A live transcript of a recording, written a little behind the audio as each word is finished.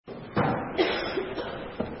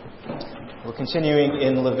We're continuing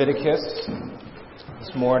in Leviticus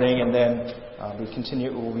this morning, and then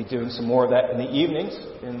we'll be doing some more of that in the evenings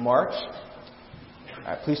in March.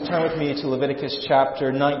 Please turn with me to Leviticus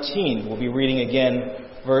chapter 19. We'll be reading again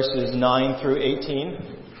verses 9 through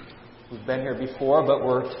 18. We've been here before, but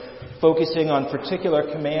we're focusing on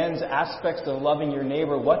particular commands, aspects of loving your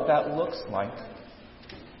neighbor, what that looks like.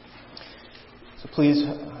 So please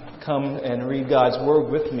come and read God's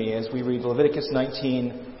Word with me as we read Leviticus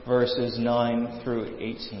 19, verses 9 through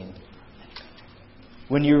 18.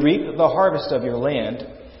 When you reap the harvest of your land,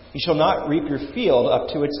 you shall not reap your field up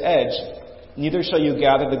to its edge, neither shall you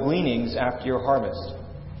gather the gleanings after your harvest.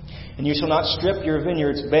 And you shall not strip your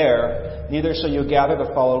vineyards bare, neither shall you gather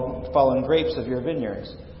the fallen grapes of your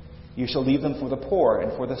vineyards. You shall leave them for the poor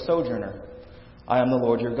and for the sojourner. I am the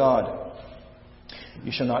Lord your God.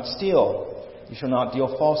 You shall not steal. You shall not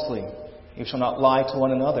deal falsely. You shall not lie to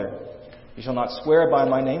one another. You shall not swear by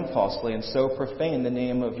my name falsely, and so profane the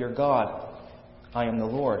name of your God. I am the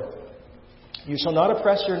Lord. You shall not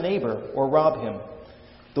oppress your neighbor or rob him.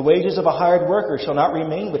 The wages of a hired worker shall not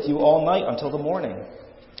remain with you all night until the morning.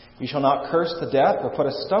 You shall not curse to death or put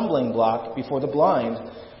a stumbling block before the blind,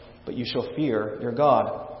 but you shall fear your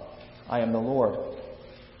God. I am the Lord.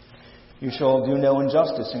 You shall do no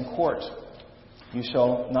injustice in court. You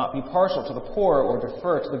shall not be partial to the poor or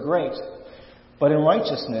defer to the great, but in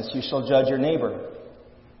righteousness you shall judge your neighbor.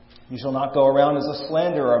 You shall not go around as a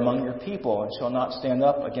slanderer among your people, and shall not stand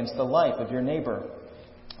up against the life of your neighbor.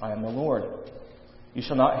 I am the Lord. You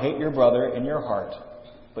shall not hate your brother in your heart,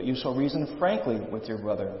 but you shall reason frankly with your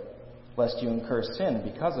brother, lest you incur sin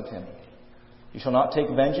because of him. You shall not take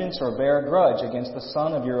vengeance or bear a grudge against the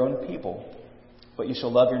son of your own people, but you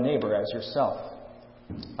shall love your neighbor as yourself.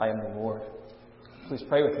 I am the Lord. Please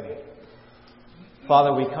pray with me.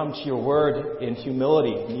 Father, we come to your word in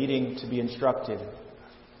humility, needing to be instructed.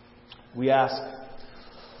 We ask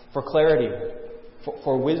for clarity,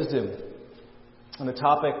 for wisdom on a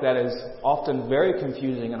topic that is often very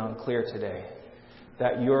confusing and unclear today.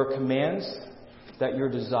 That your commands, that your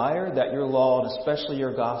desire, that your law, and especially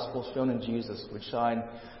your gospel shown in Jesus would shine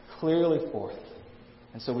clearly forth.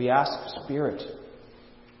 And so we ask Spirit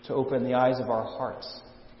to open the eyes of our hearts,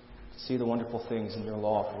 to see the wonderful things in your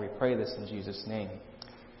law. For we pray this in Jesus' name.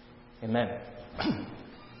 Amen.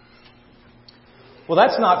 Well,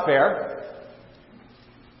 that's not fair.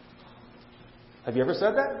 Have you ever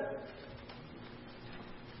said that?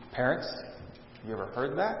 Parents, have you ever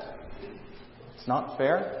heard that? It's not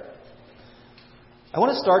fair. I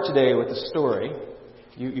want to start today with a story.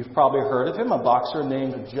 You've probably heard of him, a boxer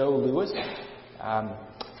named Joe Louis,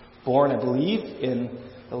 born, I believe, in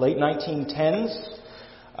the late 1910s.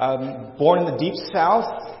 Born in the Deep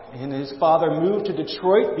South, and his father moved to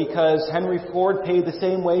Detroit because Henry Ford paid the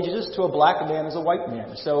same wages to a black man as a white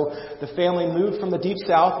man. So the family moved from the Deep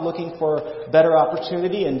South looking for better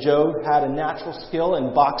opportunity, and Joe had a natural skill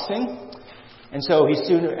in boxing. And so he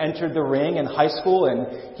soon entered the ring in high school,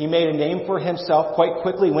 and he made a name for himself quite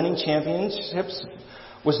quickly, winning championships.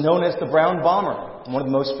 Was known as the Brown Bomber, one of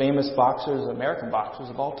the most famous boxers, American boxers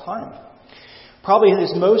of all time. Probably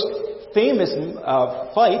his most famous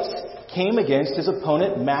fights came against his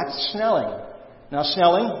opponent, Max Schnelling. Now,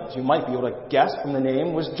 Schnelling, as you might be able to guess from the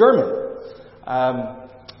name, was German.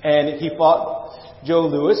 And he fought Joe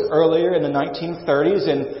Louis earlier in the 1930s,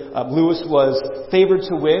 and Louis was favored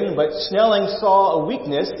to win, but Schnelling saw a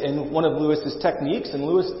weakness in one of Louis's techniques, and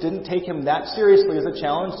Louis didn't take him that seriously as a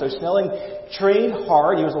challenge, so Schnelling trained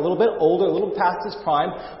hard. He was a little bit older, a little past his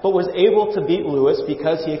prime, but was able to beat Louis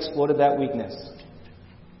because he exploited that weakness.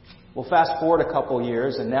 Well, fast forward a couple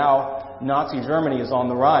years, and now Nazi Germany is on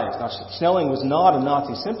the rise. Now, Schnelling was not a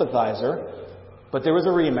Nazi sympathizer, but there was a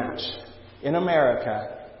rematch in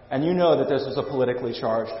America, and you know that this was a politically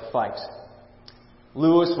charged fight.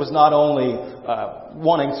 Louis was not only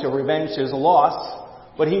wanting to revenge his loss,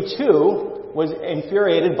 but he too was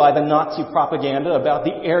infuriated by the Nazi propaganda about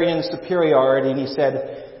the Aryan superiority, and he said,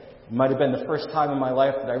 "It might have been the first time in my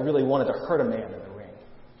life that I really wanted to hurt a man in the ring."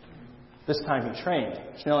 This time he trained.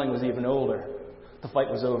 Schnelling was even older. The fight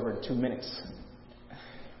was over in 2 minutes.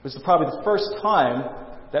 It was probably the first time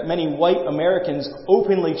that many white Americans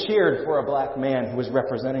openly cheered for a black man who was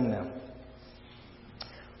representing them.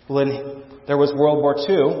 Well, then there was World War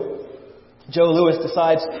II. Joe Louis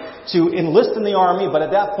decides to enlist in the army, but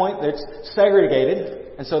at that point it's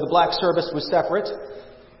segregated, and so the black service was separate.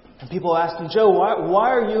 And people asked him, "Joe,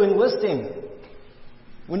 why are you enlisting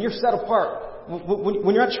when you're set apart?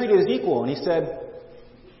 When you're not treated as equal?" And he said,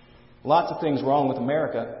 "Lots of things wrong with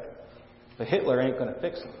America, but Hitler ain't going to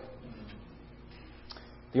fix them."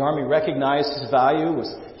 The Army recognized his value.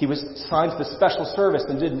 He was assigned to the special service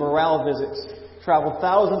and did morale visits. Traveled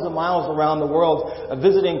thousands of miles around the world,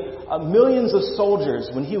 visiting millions of soldiers.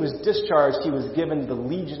 When he was discharged, he was given the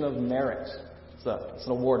Legion of Merit. It's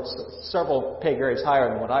an award several pay grades higher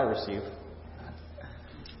than what I received.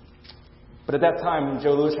 But at that time,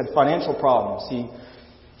 Joe Louis had financial problems.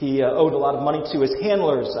 He owed a lot of money to his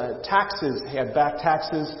handlers, taxes. He had back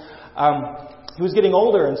taxes. He was getting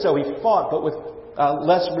older, and so he fought, but with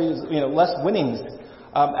less winnings.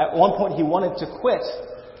 At one point, he wanted to quit,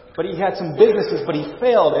 but he had some businesses, but he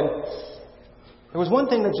failed. And there was one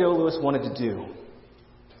thing that Joe Louis wanted to do.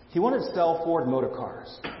 He wanted to sell Ford motor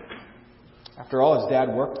cars. After all, his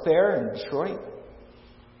dad worked there in Detroit.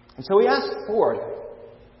 And so he asked Ford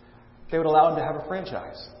if they would allow him to have a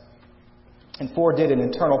franchise. And Ford did an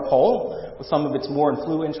internal poll with some of its more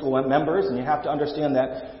influential members, and you have to understand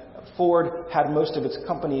that Ford had most of its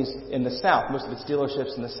companies in the South, most of its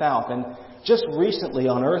dealerships in the South. And just recently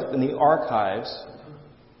unearthed in the archives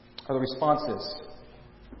are the responses.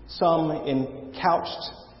 Some in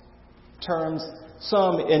couched terms,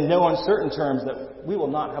 some in no uncertain terms, that we will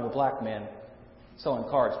not have a black man selling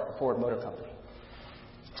cars for the Ford Motor Company.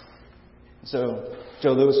 So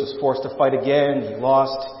Joe Louis was forced to fight again. He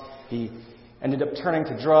lost. He ended up turning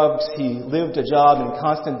to drugs. He lived a job in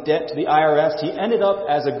constant debt to the IRS. He ended up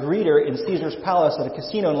as a greeter in Caesar's Palace at a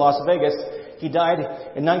casino in Las Vegas. He died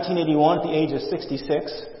in 1981 at the age of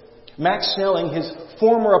 66. Max Schnelling, his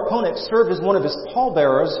former opponent, served as one of his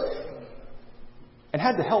pallbearers and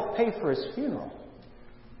had to help pay for his funeral.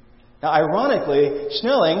 Now, ironically,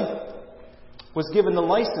 Schnelling was given the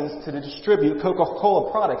license to distribute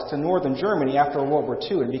Coca-Cola products to northern Germany after World War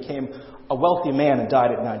II and became a wealthy man and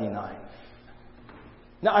died at 99.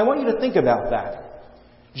 Now, I want you to think about that.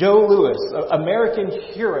 Joe Louis, American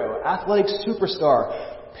hero, athletic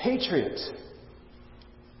superstar, patriot,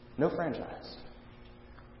 no franchise.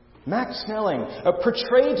 Max Schnelling,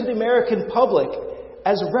 portrayed to the American public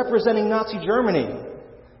as representing Nazi Germany.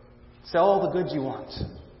 Sell all the goods you want.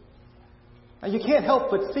 Now, you can't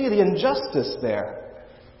help but see the injustice there.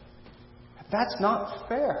 That's not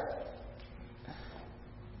fair.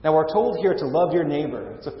 Now, we're told here to love your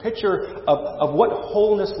neighbor. It's a picture of what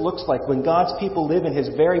wholeness looks like when God's people live in His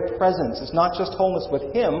very presence. It's not just wholeness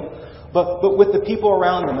with Him, but with the people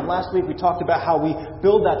around them. And last week we talked about how we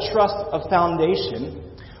build that trust of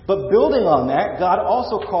foundation. But building on that, God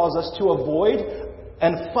also calls us to avoid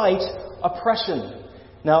and fight oppression.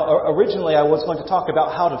 Now, originally I was going to talk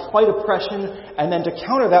about how to fight oppression and then to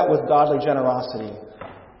counter that with godly generosity.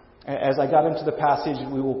 As I got into the passage,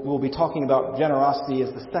 we will be talking about generosity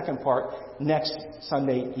as the second part next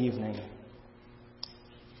Sunday evening.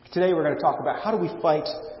 Today we're going to talk about how do we fight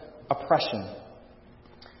oppression.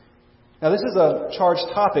 Now, this is a charged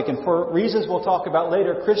topic, and for reasons we'll talk about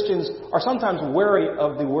later, Christians are sometimes wary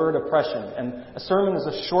of the word oppression. And a sermon is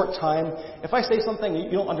a short time. If I say something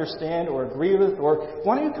you don't understand or agree with, or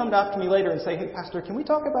why don't you come back to me later and say, hey, Pastor, can we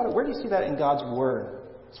talk about it? Where do you see that in God's Word?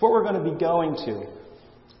 It's what we're going to be going to.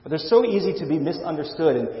 But they're so easy to be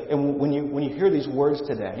misunderstood and when you hear these words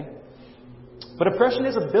today. But oppression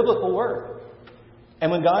is a biblical word.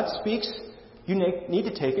 And when God speaks, you need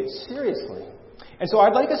to take it seriously. And so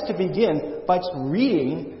I'd like us to begin by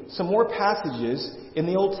reading some more passages in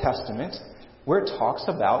the Old Testament where it talks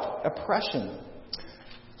about oppression.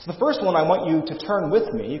 So the first one I want you to turn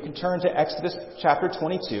with me. You can turn to Exodus chapter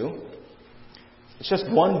 22. It's just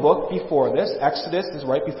one book before this. Exodus is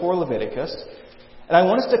right before Leviticus. And I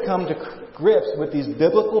want us to come to grips with these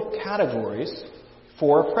biblical categories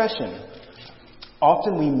for oppression.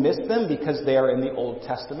 Often we miss them because they are in the Old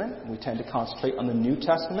Testament. We tend to concentrate on the New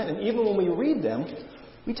Testament. And even when we read them,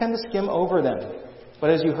 we tend to skim over them.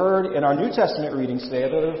 But as you heard in our New Testament readings today,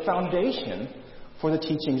 they're the foundation for the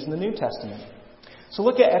teachings in the New Testament. So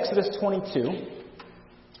look at Exodus 22,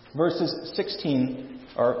 verses 16,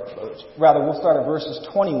 or rather we'll start at verses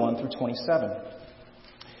 21 through 27.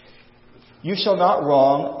 You shall not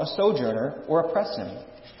wrong a sojourner or oppress him,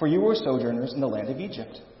 for you were sojourners in the land of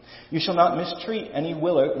Egypt. You shall not mistreat any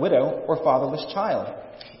widow or fatherless child.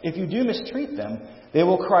 If you do mistreat them, they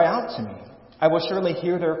will cry out to me. I will surely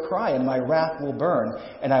hear their cry, and my wrath will burn,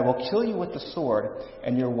 and I will kill you with the sword,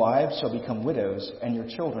 and your wives shall become widows, and your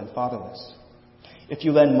children fatherless. If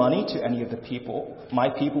you lend money to any of the people, my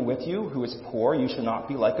people with you, who is poor, you shall not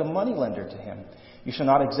be like a moneylender to him. You shall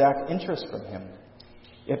not exact interest from him.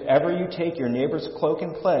 If ever you take your neighbor's cloak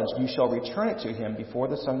and pledge, you shall return it to him before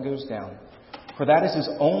the sun goes down. For that is his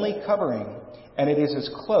only covering, and it is his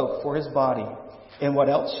cloak for his body. In what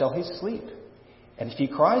else shall he sleep? And if he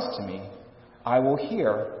cries to me, I will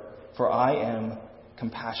hear, for I am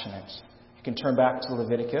compassionate. You can turn back to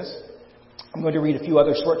Leviticus. I'm going to read a few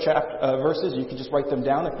other short verses. You can just write them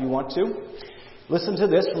down if you want to. Listen to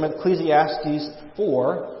this from Ecclesiastes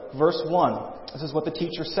 4, verse 1. This is what the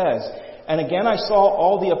teacher says. And again I saw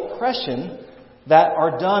all the oppression that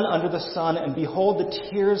are done under the sun, and behold the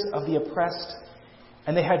tears of the oppressed,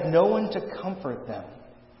 and they had no one to comfort them.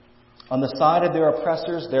 On the side of their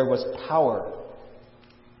oppressors there was power,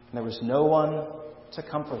 and there was no one to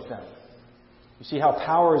comfort them. You see how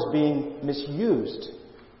power is being misused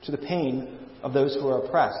to the pain of those who are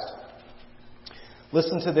oppressed.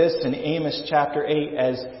 Listen to this in Amos chapter 8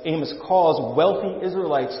 as Amos calls wealthy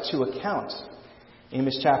Israelites to account.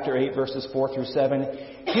 Amos chapter 8 verses 4 through 7.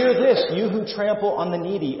 Hear this, you who trample on the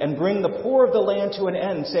needy and bring the poor of the land to an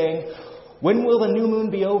end, saying, when will the new moon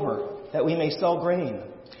be over, that we may sell grain?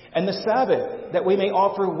 And the Sabbath, that we may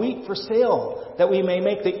offer wheat for sale, that we may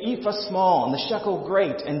make the ephah small and the shekel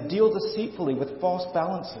great, and deal deceitfully with false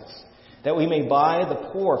balances, that we may buy the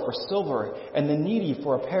poor for silver and the needy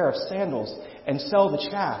for a pair of sandals, and sell the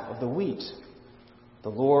chaff of the wheat. The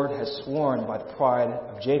Lord has sworn by the pride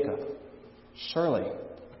of Jacob, surely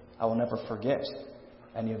I will never forget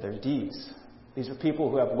any of their deeds. These are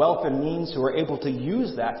people who have wealth and means who are able to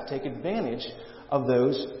use that to take advantage of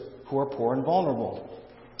those who are poor and vulnerable.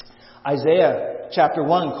 Isaiah chapter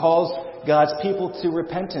 1 calls God's people to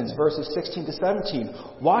repentance, verses 16 to 17.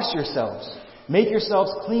 Wash yourselves, make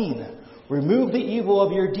yourselves clean, remove the evil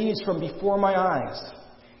of your deeds from before my eyes.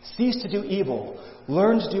 Cease to do evil,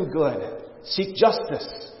 learn to do good, seek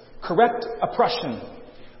justice, correct oppression,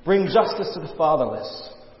 bring justice to the fatherless,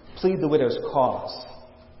 plead the widow's cause.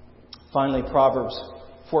 Finally, Proverbs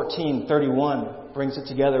 14:31 brings it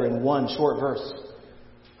together in one short verse.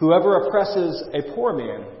 Whoever oppresses a poor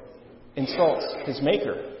man insults his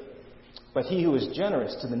maker, but he who is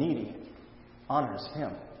generous to the needy honors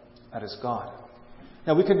him. That is God.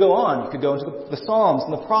 Now we could go on. You could go into the Psalms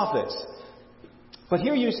and the prophets. But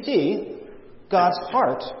here you see God's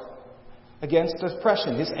heart against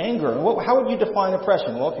oppression, his anger. How would you define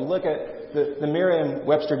oppression? Well, if you look at the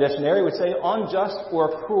Merriam-Webster dictionary, it would say unjust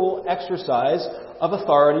or cruel exercise of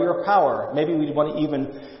authority or power. Maybe we'd want to even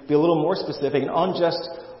be a little more specific, an unjust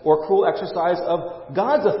or cruel exercise of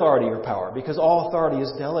God's authority or power, because all authority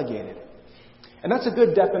is delegated. And that's a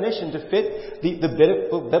good definition to fit the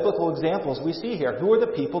biblical examples we see here. Who are the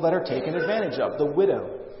people that are taken advantage of? The widow,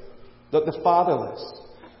 the fatherless,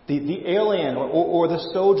 the alien or the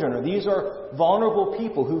sojourner. These are vulnerable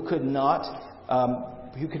people who could not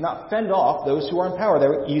fend off those who are in power. They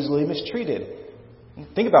were easily mistreated.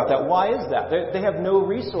 Think about that. Why is that? They have no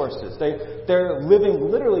resources. They're living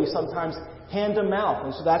literally sometimes hand to mouth.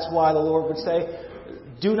 And so that's why the Lord would say,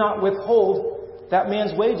 do not withhold that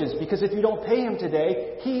man's wages, because if you don't pay him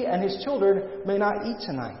today, he and his children may not eat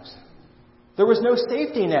tonight. There was no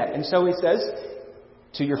safety net. And so he says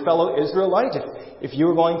to your fellow Israelite, if you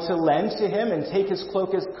were going to lend to him and take his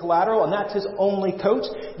cloak as collateral, and that's his only coat,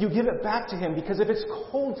 you give it back to him, because if it's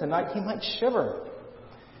cold tonight, he might shiver.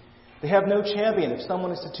 They have no champion. If someone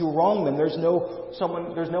is to wrong them, there's no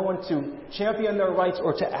one to champion their rights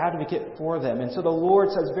or to advocate for them. And so the Lord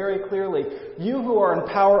says very clearly, you who are in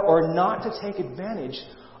power are not to take advantage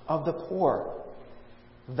of the poor.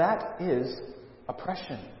 That is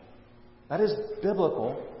oppression. That is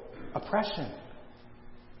biblical oppression.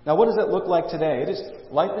 Now, what does it look like today?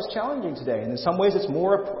 Life is challenging today, and in some ways it's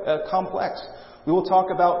more complex. We will talk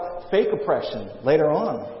about fake oppression later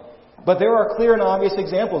on. But there are clear and obvious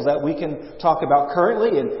examples that we can talk about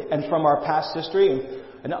currently and from our past history.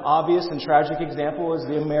 An obvious and tragic example is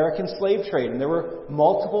the American slave trade. And there were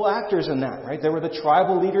multiple actors in that, right? There were the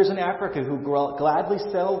tribal leaders in Africa who gladly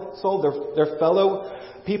sold their fellow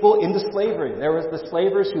people into slavery. There was the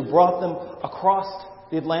slavers who brought them across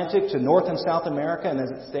the Atlantic to North and South America, and as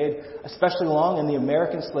it stayed especially long in the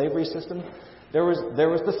American slavery system, there was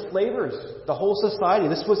the slavers, the whole society.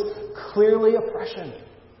 This was clearly oppression.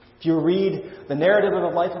 If you read the narrative of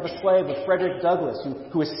the life of a slave of Frederick Douglass,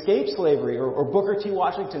 who escaped slavery, or Booker T.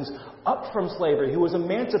 Washington's up from slavery, who was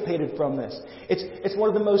emancipated from this, it's one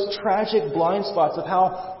of the most tragic blind spots of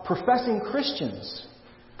how professing Christians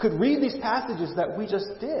could read these passages that we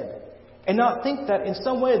just did and not think that in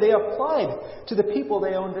some way they applied to the people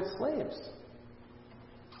they owned as slaves.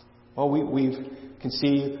 Well, we can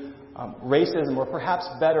see racism, or perhaps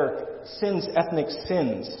better, ethnic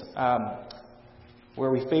sins, where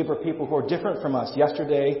we favor people who are different from us.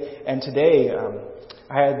 Yesterday and today,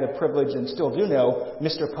 I had the privilege, and still do know,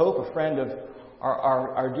 Mr. Pope, a friend of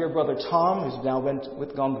our dear brother Tom, who's now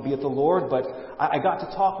gone to be with the Lord. But I got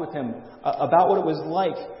to talk with him about what it was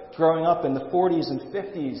like growing up in the 40s and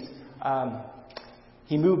 50s.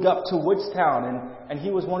 He moved up to Woodstown, and he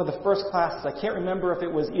was one of the first classes. I can't remember if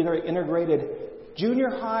it was either integrated junior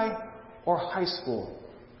high or high school.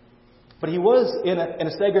 But he was in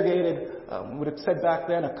a segregated, would have said back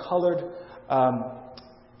then, a colored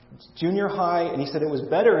junior high. And he said it was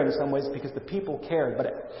better in some ways because the people cared, but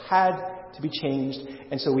it had to be changed.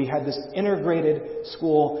 And so we had this integrated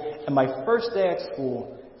school. And my first day at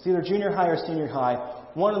school, it's either junior high or senior high,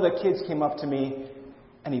 one of the kids came up to me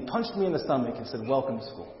and he punched me in the stomach and said, "Welcome to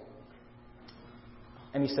school."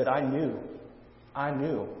 And he said, I knew.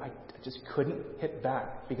 I just couldn't hit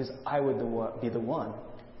back because I would be the one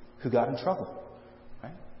who got in trouble.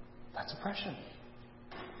 Right? That's oppression.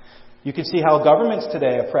 You can see how governments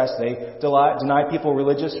today oppress. They deny people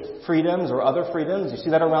religious freedoms or other freedoms. You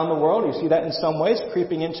see that around the world. You see that in some ways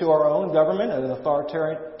creeping into our own government at an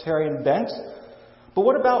authoritarian bent. But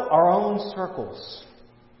what about our own circles?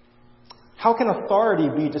 How can authority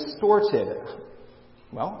be distorted?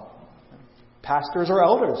 Well, pastors or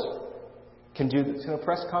elders can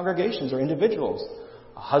oppress congregations or individuals.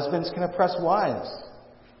 Husbands can oppress wives.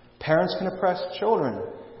 Parents can oppress children.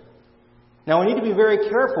 Now, we need to be very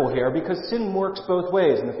careful here because sin works both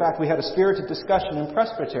ways. And in fact, we had a spirited discussion in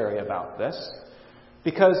Presbytery about this.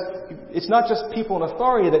 Because it's not just people in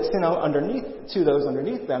authority that sin to those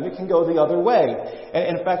underneath them. It can go the other way.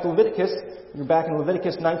 And in fact, back in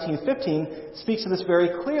Leviticus 19:15, speaks to this very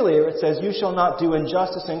clearly. It says, "You shall not do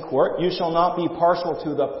injustice in court. You shall not be partial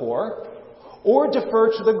to the poor or defer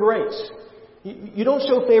to the great." You don't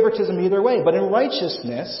show favoritism either way. But in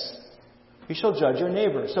righteousness, you shall judge your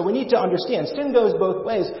neighbor. So we need to understand sin goes both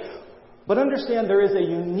ways. But understand there is a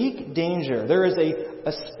unique danger. There is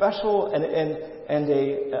a special and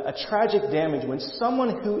a tragic damage when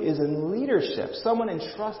someone who is in leadership, someone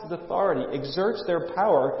entrusted authority, exerts their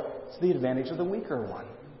power to the advantage of the weaker one.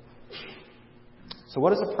 So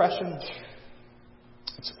what is oppression?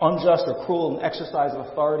 It's unjust or cruel exercise of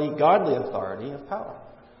authority, godly authority of power.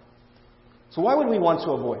 So why would we want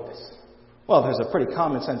to avoid this? Well, there's a pretty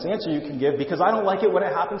common sense answer you can give, because I don't like it when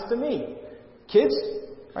it happens to me. Kids,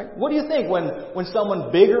 right? What do you think when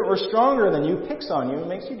someone bigger or stronger than you picks on you and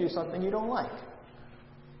makes you do something you don't like?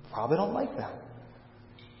 Probably don't like that.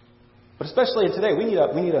 But especially today, we need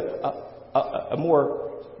a more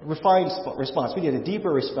refined response. We need a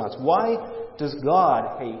deeper response. Why does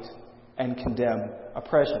God hate and condemn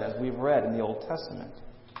oppression, as we've read in the Old Testament?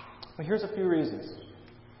 Well, here's a few reasons.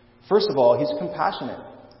 First of all, He's compassionate.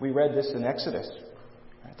 We read this in Exodus.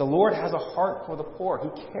 The Lord has a heart for the poor. He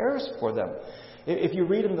cares for them. If you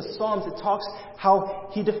read in the Psalms, it talks how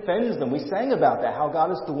He defends them. We sang about that, how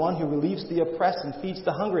God is the one who relieves the oppressed and feeds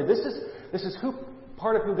the hungry. This is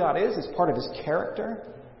part of who God is. It's part of His character.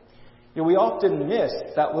 You know, we often miss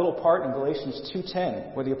that little part in Galatians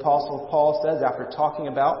 2:10, where the Apostle Paul says, after talking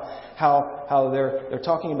about how they're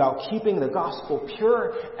talking about keeping the gospel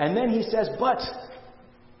pure, and then he says, "But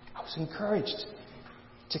I was encouraged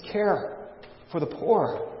to care for the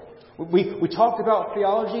poor." We talked about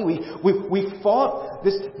theology. We fought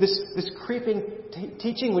this creeping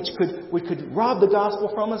teaching which could rob the gospel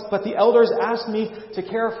from us. But the elders asked me to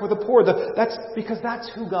care for the poor. That's because that's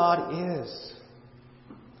who God is.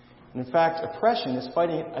 And in fact, oppression is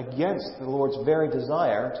fighting against the Lord's very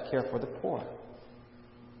desire to care for the poor.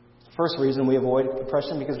 First reason we avoid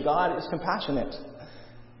oppression, because God is compassionate.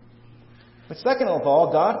 But second of all,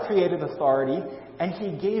 God created authority and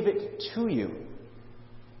He gave it to you.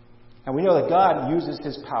 And we know that God uses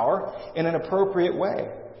His power in an appropriate way.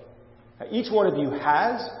 Now, each one of you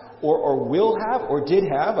has or will have or did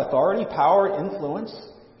have authority, power, influence.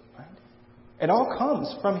 Right? It all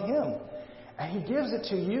comes from Him. And He gives it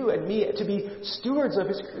to you and me to be stewards of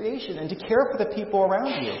His creation and to care for the people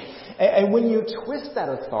around you. And when you twist that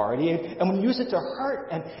authority and when you use it to hurt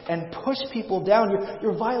and push people down,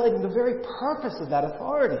 you're violating the very purpose of that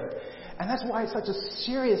authority. And that's why it's such a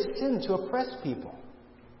serious sin to oppress people.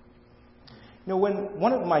 You know, when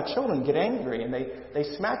one of my children get angry and they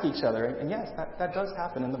smack each other, and yes, that does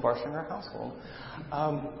happen in the Barshinger household,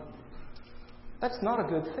 that's not a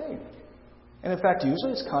good thing. And in fact,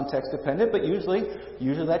 usually it's context dependent, but usually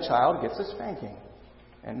that child gets a spanking.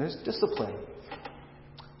 And there's discipline.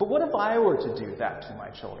 But what if I were to do that to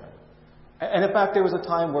my children? And in fact, there was a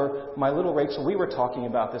time where my little Rachel, we were talking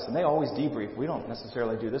about this, and they always debrief. We don't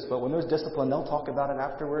necessarily do this, but when there's discipline, they'll talk about it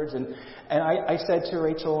afterwards. And I said to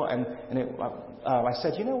Rachel, I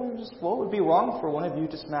said, what would be wrong for one of you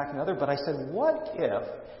to smack another? But I said, what if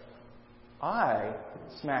I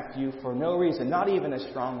smacked you for no reason, not even as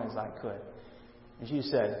strong as I could? And she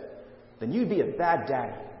said, then you'd be a bad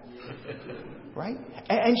daddy. Right?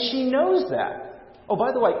 And she knows that. Oh,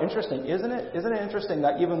 by the way, interesting, isn't it? Isn't it interesting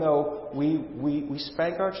that even though we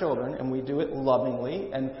spank our children and we do it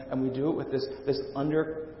lovingly and we do it with this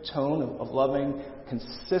undertone of loving,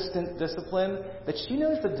 consistent discipline, that she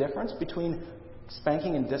knows the difference between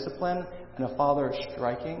spanking and discipline and a father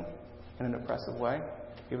striking in an oppressive way,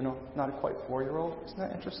 even though not a quite 4-year-old. Isn't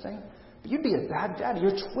that interesting? But you'd be a bad daddy.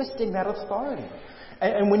 You're twisting that authority.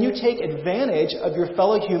 And when you take advantage of your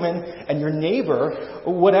fellow human and your neighbor,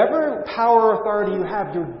 whatever power or authority you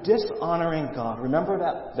have, you're dishonoring God. Remember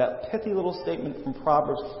that pithy little statement from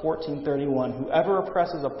Proverbs 14:31. Whoever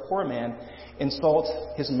oppresses a poor man insults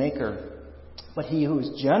his maker, but he who is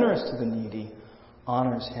generous to the needy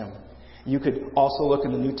honors him. You could also look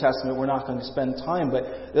in the New Testament. We're not going to spend time,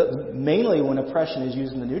 but mainly when oppression is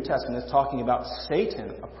used in the New Testament, it's talking about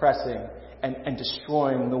Satan oppressing and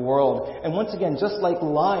destroying the world. And once again, just like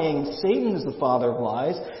lying, Satan is the father of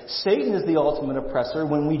lies. Satan is the ultimate oppressor.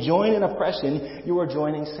 When we join in oppression, you are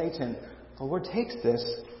joining Satan. The Lord takes this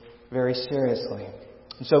very seriously.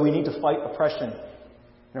 And so we need to fight oppression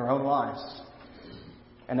in our own lives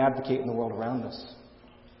and advocate in the world around us.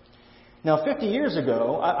 Now, 50 years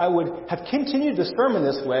ago, I would have continued the sermon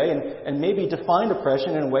this way and maybe defined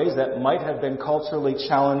oppression in ways that might have been culturally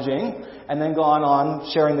challenging and then gone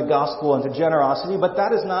on sharing the gospel into generosity, but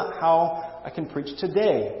that is not how I can preach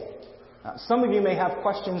today. Some of you may have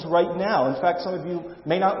questions right now. In fact, some of you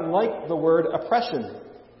may not like the word oppression.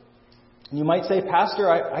 You might say,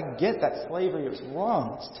 Pastor, I get that slavery is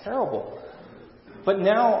wrong. It's terrible. But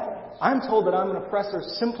now I'm told that I'm an oppressor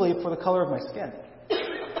simply for the color of my skin.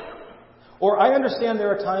 Or I understand there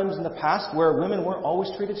are times in the past where women weren't always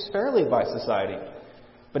treated fairly by society.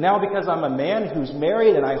 But now because I'm a man who's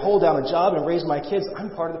married and I hold down a job and raise my kids, I'm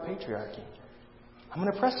part of the patriarchy. I'm an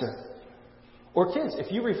oppressor. Or kids,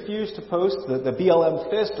 if you refuse to post the BLM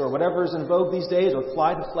fist or whatever is in vogue these days or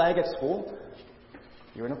fly the flag at school,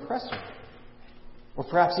 you're an oppressor. Or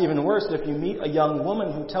perhaps even worse, if you meet a young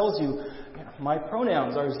woman who tells you, my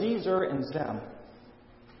pronouns are ze, zer, and them.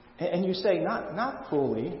 And you say, not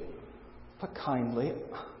cruelly, but kindly,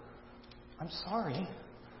 I'm sorry,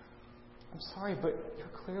 but you're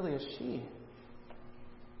clearly a she.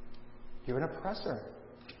 You're an oppressor.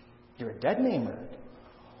 You're a dead namer.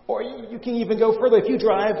 Or you can even go further. If you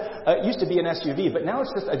drive, it used to be an SUV, but now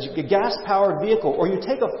it's just a gas-powered vehicle, or you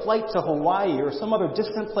take a flight to Hawaii or some other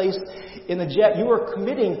distant place in the jet, you are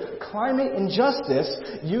committing climate injustice.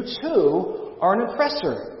 You too are an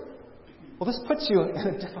oppressor. Well, this puts you in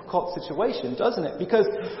a difficult situation, doesn't it? Because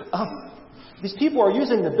these people are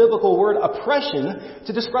using the biblical word oppression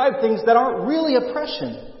to describe things that aren't really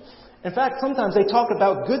oppression. In fact, sometimes they talk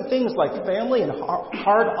about good things like family and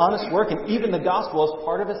hard, honest work, and even the gospel as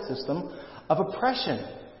part of a system of oppression.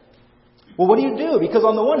 Well, what do you do? Because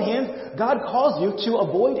on the one hand, God calls you to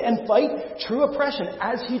avoid and fight true oppression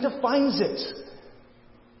as He defines it.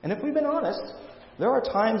 And if we've been honest, there are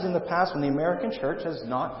times in the past when the American church has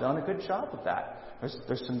not done a good job of that.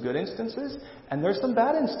 There's some good instances, and there's some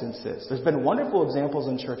bad instances. There's been wonderful examples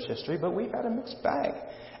in church history, but we've had a mixed bag.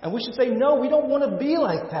 And we should say, no, we don't want to be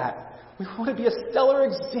like that. We want to be a stellar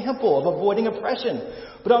example of avoiding oppression.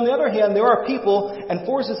 But on the other hand, there are people and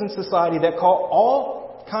forces in society that call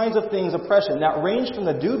all kinds of things oppression, that range from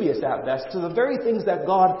the dubious at best to the very things that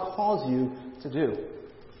God calls you to do.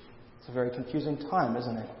 It's a very confusing time,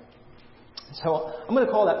 isn't it? So I'm going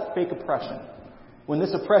to call that fake oppression, when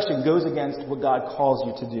this oppression goes against what God calls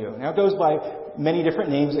you to do. Now, it goes by many different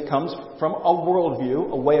names. It comes from a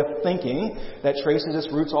worldview, a way of thinking that traces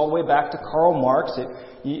its roots all the way back to Karl Marx.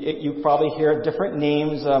 You probably hear different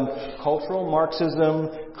names, cultural Marxism,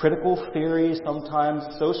 critical theory, sometimes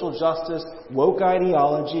social justice, woke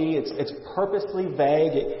ideology. It's purposely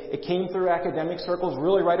vague. It came through academic circles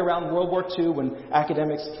really right around World War II when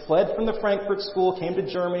academics fled from the Frankfurt School, came to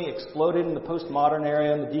Germany, exploded in the postmodern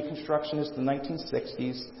era and the deconstructionists in the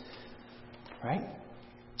 1960s. Right?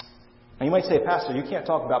 Now you might say, Pastor, you can't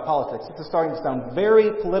talk about politics. This is starting to sound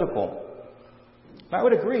very political. And I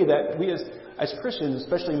would agree that we as Christians,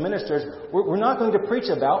 especially ministers, we're not going to preach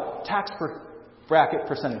about tax bracket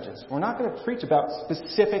percentages. We're not going to preach about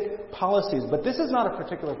specific policies. But this is not a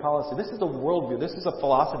particular policy. This is a worldview. This is a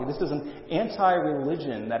philosophy. This is an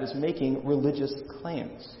anti-religion that is making religious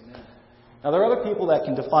claims. Now, there are other people that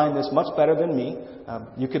can define this much better than me.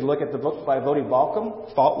 You could look at the book by Vodi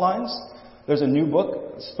Balcom, Fault Lines. There's a new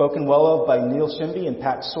book spoken well of by Neil Shimby and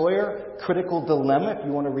Pat Sawyer, Critical Dilemma, if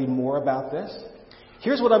you want to read more about this.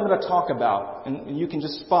 Here's what I'm going to talk about, and you can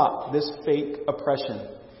just spot this fake oppression.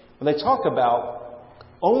 When they talk about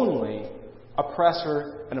only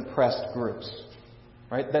oppressor and oppressed groups,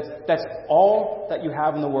 right? That's all that you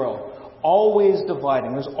have in the world. Always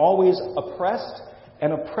dividing. There's always oppressed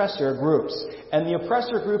and oppressor groups. And the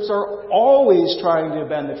oppressor groups are always trying to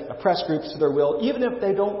bend the oppressed groups to their will, even if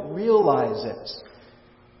they don't realize it.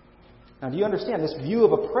 Now, do you understand? This view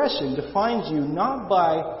of oppression defines you not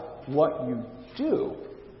by what you do,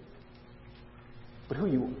 but who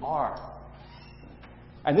you are.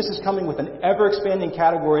 And this is coming with an ever-expanding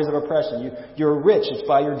categories of oppression. You're rich, it's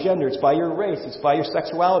by your gender, it's by your race, it's by your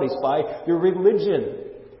sexuality, it's by your religion.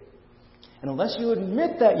 And unless you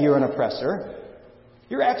admit that you're an oppressor,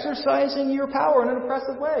 you're exercising your power in an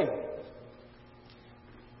oppressive way.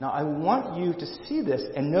 Now, I want you to see this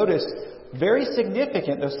and notice very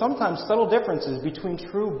significant, though sometimes subtle differences between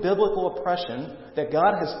true biblical oppression that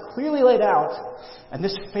God has clearly laid out and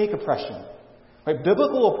this fake oppression. Right?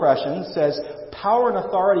 Biblical oppression says power and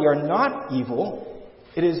authority are not evil.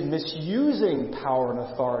 It is misusing power and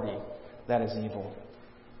authority that is evil.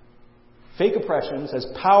 Fake oppression says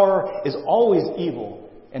power is always evil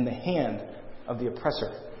in the hand of the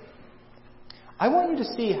oppressor. I want you to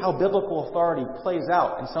see how biblical authority plays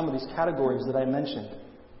out in some of these categories that I mentioned.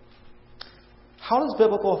 How does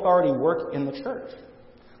biblical authority work in the church?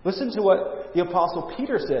 Listen to what the Apostle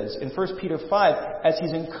Peter says in 1 Peter 5 as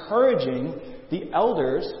he's encouraging the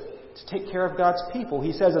elders to take care of God's people.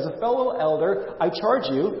 He says, as a fellow elder, I charge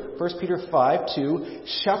you, 1 Peter 5, to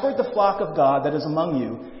shepherd the flock of God that is among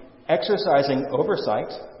you, exercising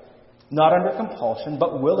oversight, not under compulsion,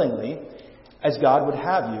 but willingly, as God would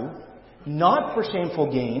have you, not for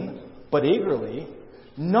shameful gain, but eagerly,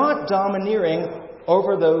 not domineering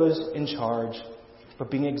over those in charge, but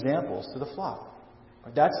being examples to the flock.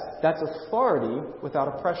 That's authority without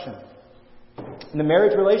oppression. In the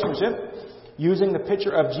marriage relationship, using the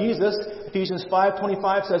picture of Jesus, Ephesians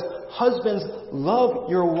 5:25 says, husbands, love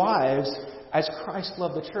your wives as Christ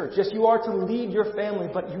loved the church. Yes, you are to lead your family,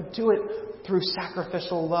 but you do it through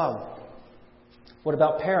sacrificial love. What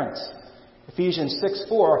about parents? Ephesians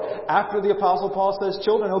 6:4, after the Apostle Paul says,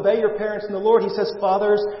 children, obey your parents in the Lord, he says,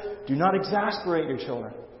 fathers, do not exasperate your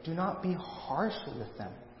children. Do not be harsh with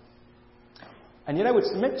them. And yet I would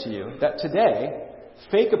submit to you that today,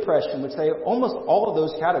 fake oppression would say almost all of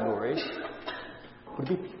those categories would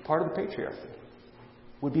be part of the patriarchy,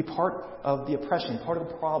 would be part of the oppression, part of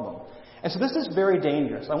the problem. And so this is very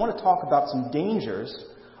dangerous. I want to talk about some dangers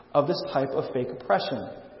of this type of fake oppression.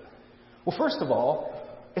 Well, first of all,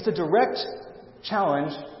 it's a direct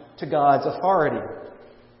challenge to God's authority.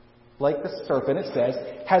 Like the serpent, it says,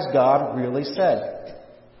 has God really said?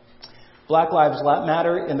 Black Lives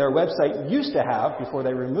Matter in their website used to have, before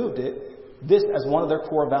they removed it, this as one of their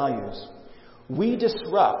core values. We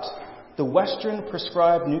disrupt the Western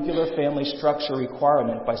prescribed nuclear family structure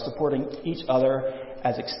requirement by supporting each other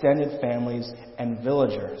as extended families and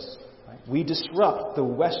villagers. We disrupt the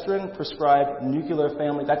Western prescribed nuclear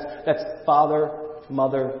family. That's father,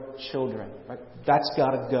 mother, children. Right? That's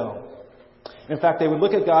got to go. In fact, they would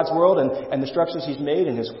look at God's world and the structures He's made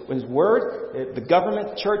in His Word, the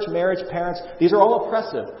government, church, marriage, parents. These are all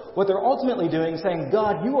oppressive. What they're ultimately doing is saying,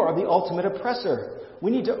 God, you are the ultimate oppressor.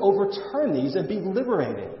 We need to overturn these and be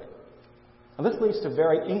liberated. Now, this leads to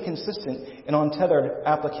very inconsistent and untethered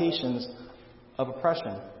applications of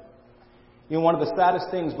oppression. You know, one of the saddest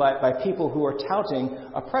things by people who are touting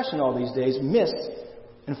oppression all these days miss,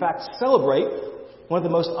 in fact, celebrate one of the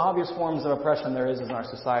most obvious forms of oppression there is in our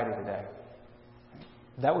society today.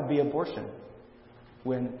 That would be abortion.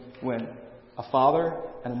 When a father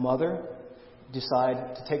and a mother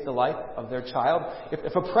decide to take the life of their child.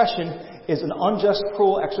 If oppression is an unjust,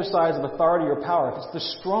 cruel exercise of authority or power, if it's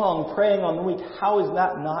the strong preying on the weak, how is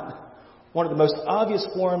that not one of the most obvious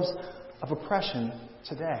forms of oppression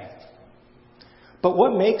today? But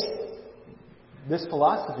what makes this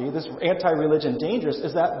philosophy, this anti-religion, dangerous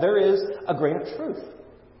is that there is a grain of truth.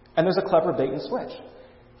 And there's a clever bait and switch.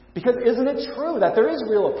 Because isn't it true that there is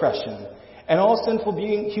real oppression? And all sinful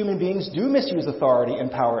human beings do misuse authority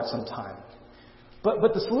and power at some time.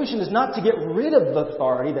 But the solution is not to get rid of the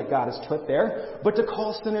authority that God has put there, but to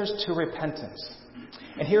call sinners to repentance.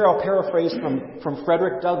 And here I'll paraphrase from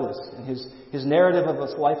Frederick Douglass in his narrative of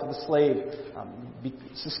his life of a slave.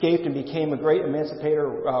 Escaped and became a great emancipator,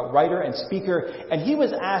 writer and speaker. And he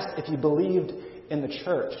was asked if he believed in the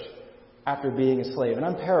church after being a slave. And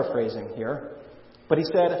I'm paraphrasing here. But he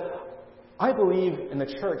said, I believe in the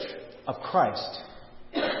church of Christ,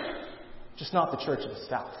 just not the church of the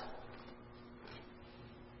South.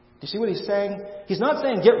 Do you see what he's saying? He's not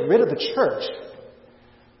saying get rid of the church.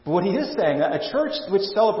 But what he is saying, that a church which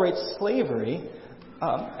celebrates slavery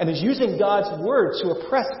and is using God's word to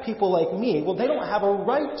oppress people like me, well, they don't have a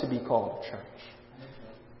right to be called a church.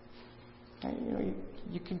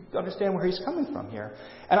 you can understand where he's coming from here.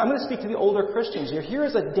 And I'm going to speak to the older Christians here. Here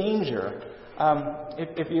is a danger.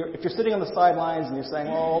 If you're sitting on the sidelines and you're saying,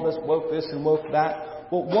 oh, this woke this and woke that,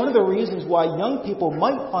 well, one of the reasons why young people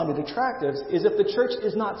might find it attractive is if the church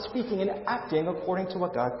is not speaking and acting according to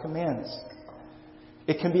what God commands.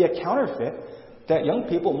 It can be a counterfeit that young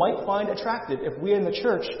people might find attractive if we in the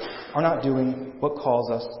church are not doing what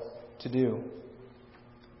calls us to do.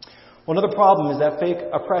 Well, another problem is that fake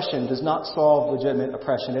oppression does not solve legitimate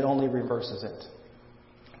oppression. It only reverses it.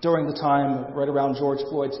 During the time right around George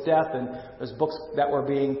Floyd's death, and there's books that were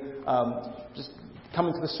being just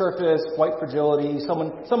coming to the surface, White Fragility.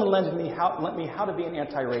 Someone lent me How to Be an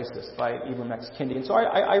Anti-Racist by Ibram X. Kendi. And so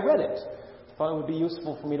I read it. Thought it would be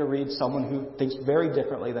useful for me to read someone who thinks very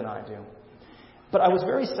differently than I do. But I was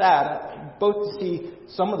very sad both to see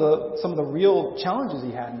some of the real challenges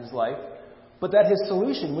he had in his life, but that his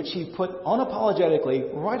solution, which he put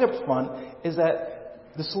unapologetically right up front, is that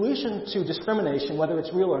the solution to discrimination, whether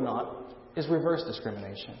it's real or not, is reverse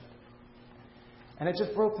discrimination. And it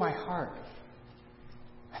just broke my heart.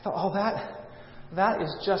 I thought, oh, that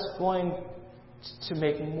is just going to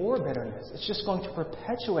make more bitterness. It's just going to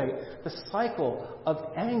perpetuate the cycle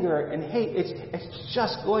of anger and hate. It's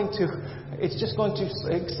just going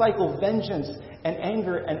to cycle vengeance and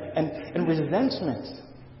anger and resentment.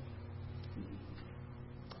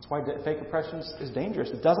 That's why fake oppression is dangerous.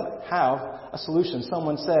 It doesn't have a solution.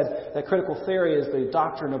 Someone said that critical theory is the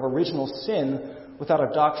doctrine of original sin without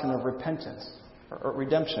a doctrine of repentance or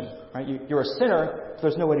redemption. Right? You're a sinner, so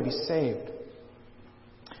there's no way to be saved.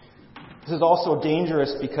 This is also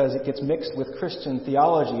dangerous because it gets mixed with Christian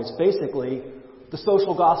theology. It's basically the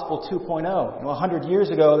social gospel 2.0. 100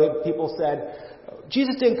 years ago, people said,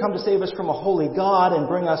 Jesus didn't come to save us from a holy God and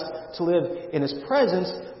bring us to live in His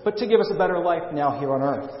presence, but to give us a better life now here on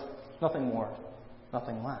earth. Nothing more,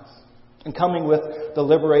 nothing less. And coming with the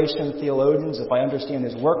liberation theologians, if I understand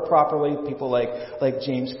his work properly, people like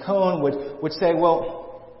James Cone would say,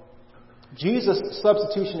 well, Jesus'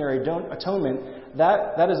 substitutionary atonement,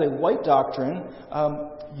 that is a white doctrine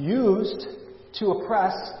used to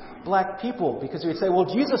oppress black people. Because we'd say, well,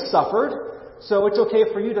 Jesus suffered, so it's okay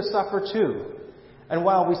for you to suffer too. And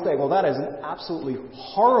while we say, well, that is an absolutely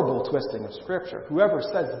horrible twisting of Scripture. Whoever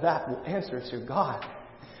says that will answer to God.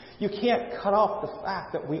 You can't cut off the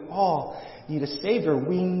fact that we all need a Savior.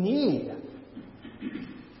 We need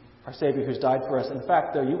our Savior who's died for us. In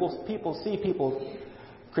fact, though, you will see people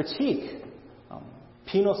critique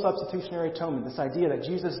penal substitutionary atonement, this idea that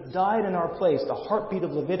Jesus died in our place, the heartbeat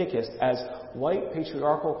of Leviticus, as white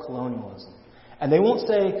patriarchal colonialism. And they won't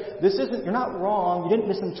say, you're not wrong, you didn't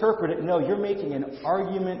misinterpret it. No, you're making an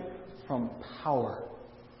argument from power.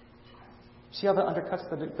 See how that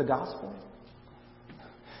undercuts the gospel?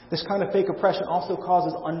 This kind of fake oppression also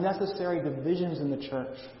causes unnecessary divisions in the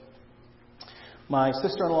church. My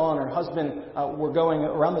sister-in-law and her husband were going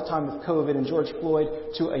around the time of COVID and George Floyd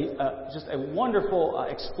to just a wonderful,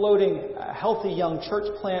 exploding, healthy young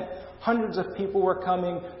church plant. Hundreds of people were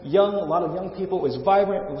coming, a lot of young people. It was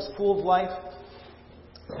vibrant, it was full of life.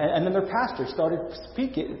 And then their pastor started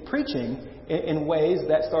preaching in ways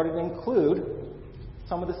that started to include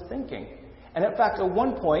some of this thinking. And in fact, at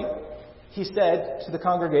one point, he said to the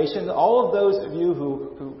congregation, all of those of you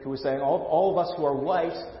who were saying, all of us who are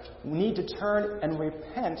white, we need to turn and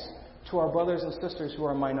repent to our brothers and sisters who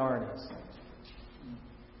are minorities.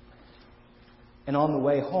 And on the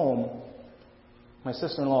way home, my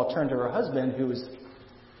sister-in-law turned to her husband, who was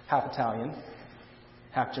half Italian,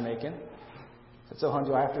 half Jamaican, said, so, hon,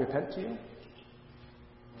 do I have to repent to you?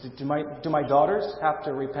 Do my daughters have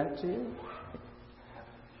to repent to you?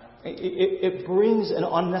 It brings an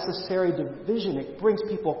unnecessary division. It brings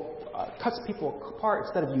cuts people apart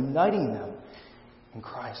instead of uniting them in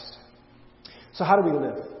Christ. So how do we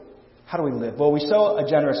live? How do we live? Well, we show a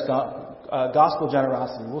generous gospel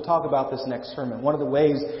generosity. We'll talk about this next sermon. One of the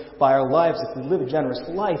ways by our lives, if we live a generous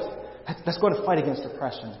life, that's going to fight against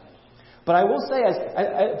oppression. But I will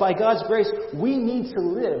say, by God's grace, we need to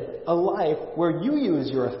live a life where you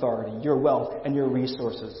use your authority, your wealth, and your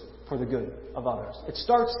resources for the good of others. It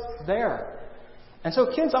starts there. And so,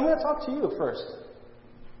 kids, I'm going to talk to you first.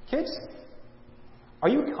 Kids, are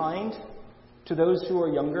you kind to those who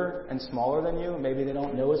are younger and smaller than you? Maybe they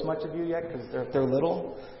don't know as much of you yet because they're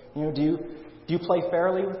little. Do you play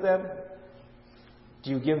fairly with them?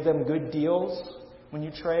 Do you give them good deals when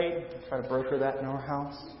you trade? Try to broker that in our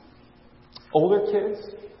house. Older kids,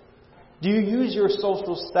 do you use your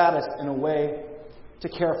social status in a way to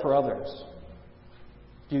care for others?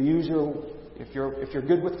 Do you use if you're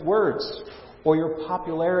good with words, or your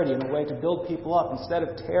popularity in a way to build people up instead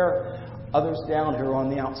of tear others down who are on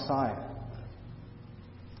the outside?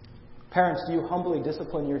 Parents, do you humbly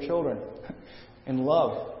discipline your children in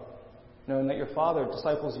love, knowing that your Father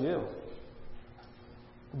disciples you?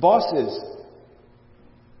 Bosses,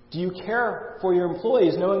 do you care for your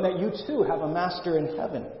employees, knowing that you too have a master in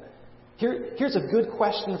heaven? Here's a good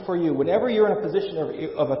question for you. Whenever you're in a position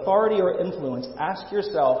of authority or influence, ask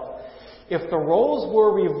yourself, if the roles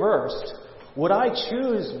were reversed, would I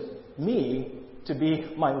choose me to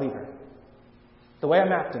be my leader? The way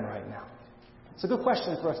I'm acting right now. It's a good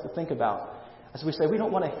question for us to think about as we say we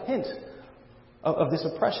don't want a hint of this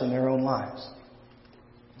oppression in our own lives.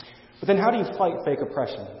 But then how do you fight fake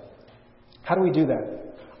oppression? How do we do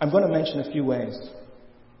that? I'm going to mention a few ways.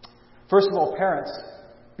 First of all, parents,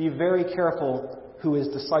 be very careful who is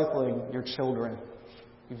discipling your children.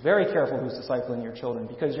 Be very careful who's discipling your children,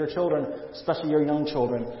 because your children, especially your young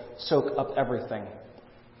children, soak up everything.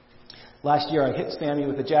 Last year I hit Sammy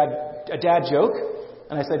with a dad joke,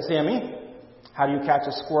 and I said, Sammy, how do you catch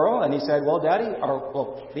a squirrel? And he said, well, Daddy,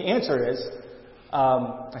 the answer is,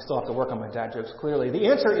 I still have to work on my dad jokes, clearly. The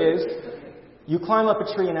answer is, you climb up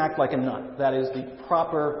a tree and act like a nut. That is the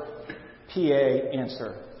proper PA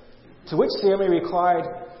answer. To which Sammy replied,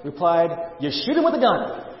 you shoot him with a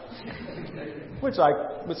gun. Which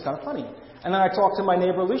was kind of funny. And then I talked to my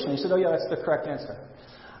neighbor Lucian. He said, oh yeah, that's the correct answer.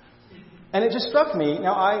 And it just struck me.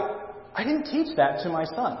 Now, I didn't teach that to my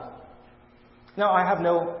son. Now, I have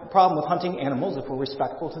no problem with hunting animals if we're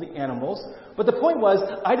respectful to the animals. But the point was,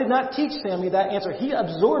 I did not teach Sammy that answer. He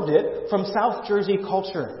absorbed it from South Jersey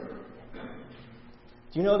culture.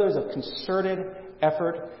 Do you know there's a concerted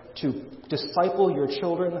effort to disciple your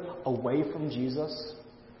children away from Jesus?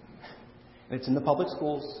 And it's in the public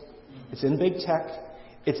schools. It's in big tech.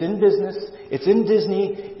 It's in business. It's in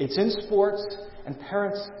Disney. It's in sports. And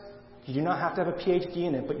parents, you do not have to have a PhD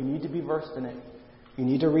in it, but you need to be versed in it. You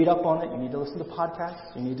need to read up on it. You need to listen to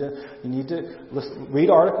podcasts. You need to read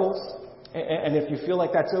articles. And if you feel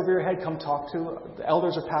like that's over your head, come talk to the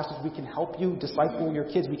elders or pastors. We can help you disciple your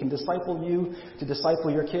kids. We can disciple you to disciple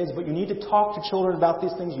your kids. But you need to talk to children about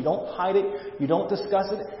these things. You don't hide it. You don't discuss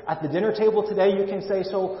it. At the dinner table today, you can say,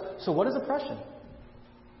 so what is oppression?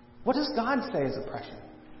 What does God say is oppression?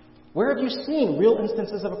 Where have you seen real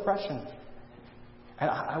instances of oppression? And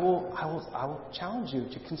I will challenge you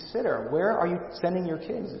to consider, where are you sending your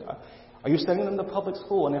kids? Are you sending them to public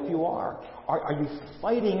school? And if you are you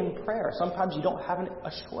fighting in prayer? Sometimes you don't have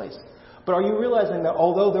a choice. But are you realizing that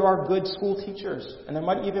although there are good school teachers, and there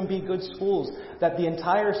might even be good schools, that the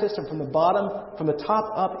entire system from the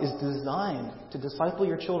top up, is designed to disciple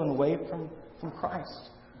your children away from Christ?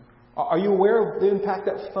 Are you aware of the impact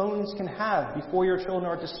that phones can have before your children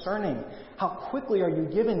are discerning? How quickly are you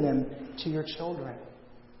giving them to your children?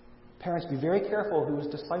 Parents, be very careful who is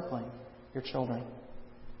discipling your children.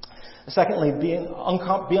 Secondly, be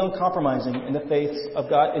uncompromising in the faith of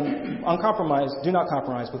God. Do not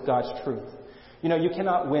compromise with God's truth. You know, you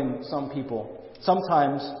cannot win some people.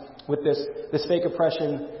 Sometimes with this fake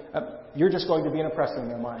oppression, you're just going to be an oppressor in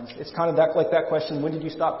their minds. It's kind of like that question, when did you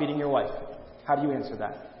stop beating your wife? How do you answer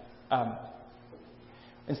that?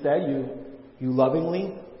 Instead, you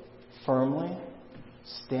lovingly, firmly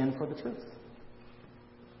stand for the truth.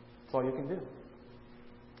 That's all you can do.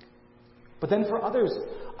 But then for others,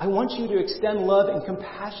 I want you to extend love and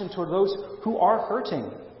compassion toward those who are hurting.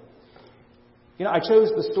 You know, I chose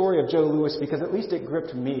the story of Joe Louis because at least it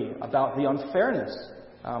gripped me about the unfairness.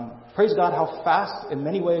 Praise God how fast, in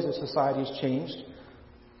many ways, our society has changed.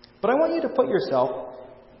 But I want you to put yourself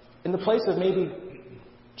in the place of maybe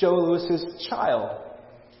Joe Lewis's child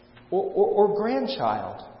or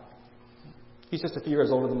grandchild. He's just a few years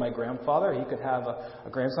older than my grandfather. He could have a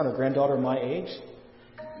grandson or granddaughter my age.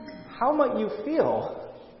 How might you feel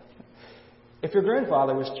if your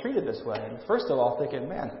grandfather was treated this way? And first of all, thinking,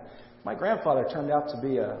 man, my grandfather turned out to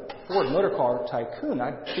be a Ford motor car tycoon.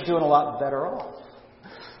 I'd be doing a lot better off.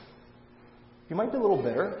 You might be a little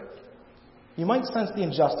bitter. You might sense the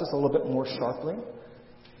injustice a little bit more sharply.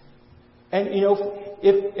 And, you know,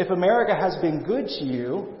 if America has been good to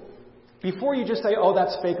you, before you just say, oh,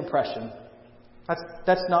 that's fake oppression,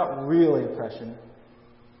 that's not really oppression,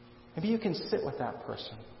 maybe you can sit with that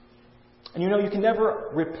person. And you know, you can never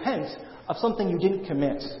repent of something you didn't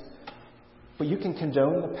commit, but you can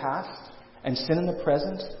condone the past and sin in the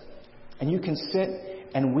present, and you can sit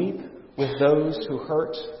and weep with those who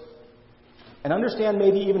hurt, and understand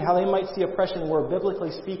maybe even how they might see oppression where,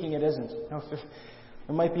 biblically speaking, it isn't. You know, if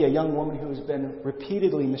there might be a young woman who has been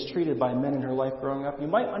repeatedly mistreated by men in her life growing up. You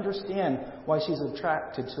might understand why she's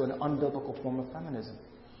attracted to an unbiblical form of feminism.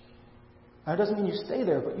 Now, it doesn't mean you stay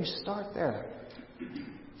there, but you start there.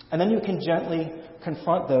 And then you can gently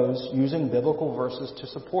confront those using biblical verses to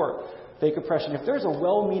support fake oppression, if there's a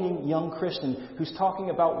well-meaning young Christian who's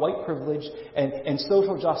talking about white privilege and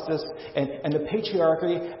social justice and the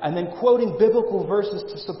patriarchy and then quoting biblical verses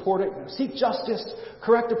to support it, seek justice,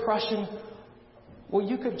 correct oppression, well,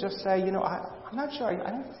 you could just say, I'm not sure.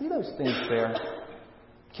 I don't see those things there.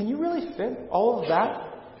 Can you really fit all of that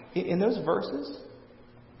in those verses?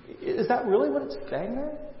 Is that really what it's saying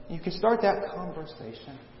there? You can start that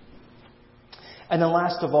conversation. And then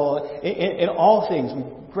last of all, in all things,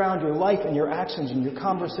 ground your life and your actions and your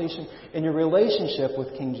conversation in your relationship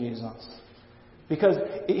with King Jesus. Because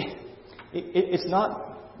it's not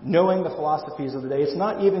knowing the philosophies of the day. It's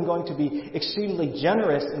not even going to be exceedingly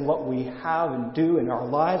generous in what we have and do in our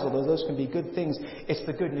lives, although those can be good things. It's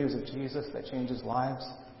the good news of Jesus that changes lives.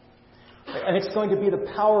 And it's going to be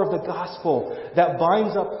the power of the gospel that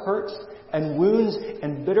binds up hurts and wounds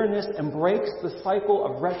and bitterness and breaks the cycle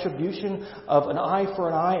of retribution of an eye for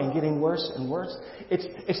an eye and getting worse and worse.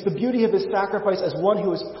 It's the beauty of his sacrifice as one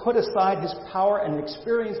who has put aside his power and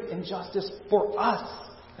experienced injustice for us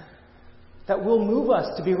that will move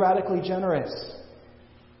us to be radically generous.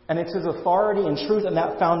 And it's his authority and truth and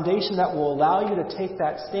that foundation that will allow you to take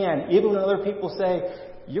that stand, even when other people say,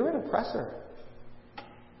 you're an oppressor.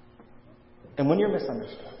 And when you're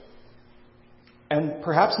misunderstood. And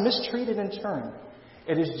perhaps mistreated in turn.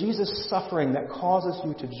 It is Jesus' suffering that causes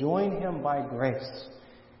you to join him by grace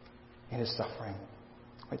in his suffering.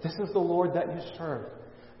 Right? This is the Lord that you serve.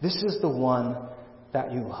 This is the one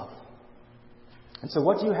that you love. And so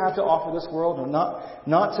what do you have to offer this world?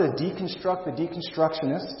 Not to deconstruct the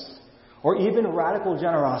deconstructionists or even radical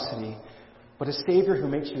generosity, but a Savior who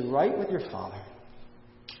makes you right with your Father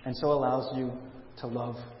and so allows you to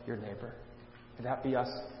love your neighbor. May that be us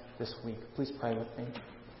this week. Please pray with me.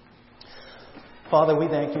 Father, we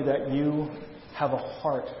thank you that you have a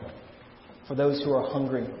heart for those who are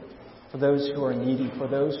hungry, for those who are needy, for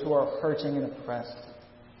those who are hurting and oppressed.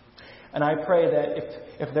 And I pray that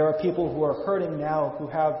if there are people who are hurting now, who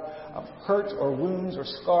have hurt or wounds or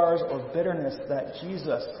scars or bitterness, that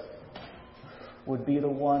Jesus would be the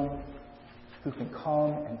one who can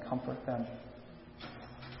calm and comfort them.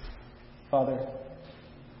 Father,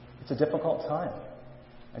 it's a difficult time.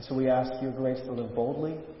 And so we ask your grace to live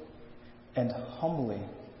boldly and humbly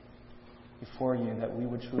before you, that we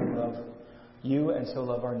would truly love you and so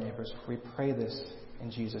love our neighbors. We pray this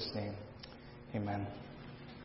in Jesus' name. Amen.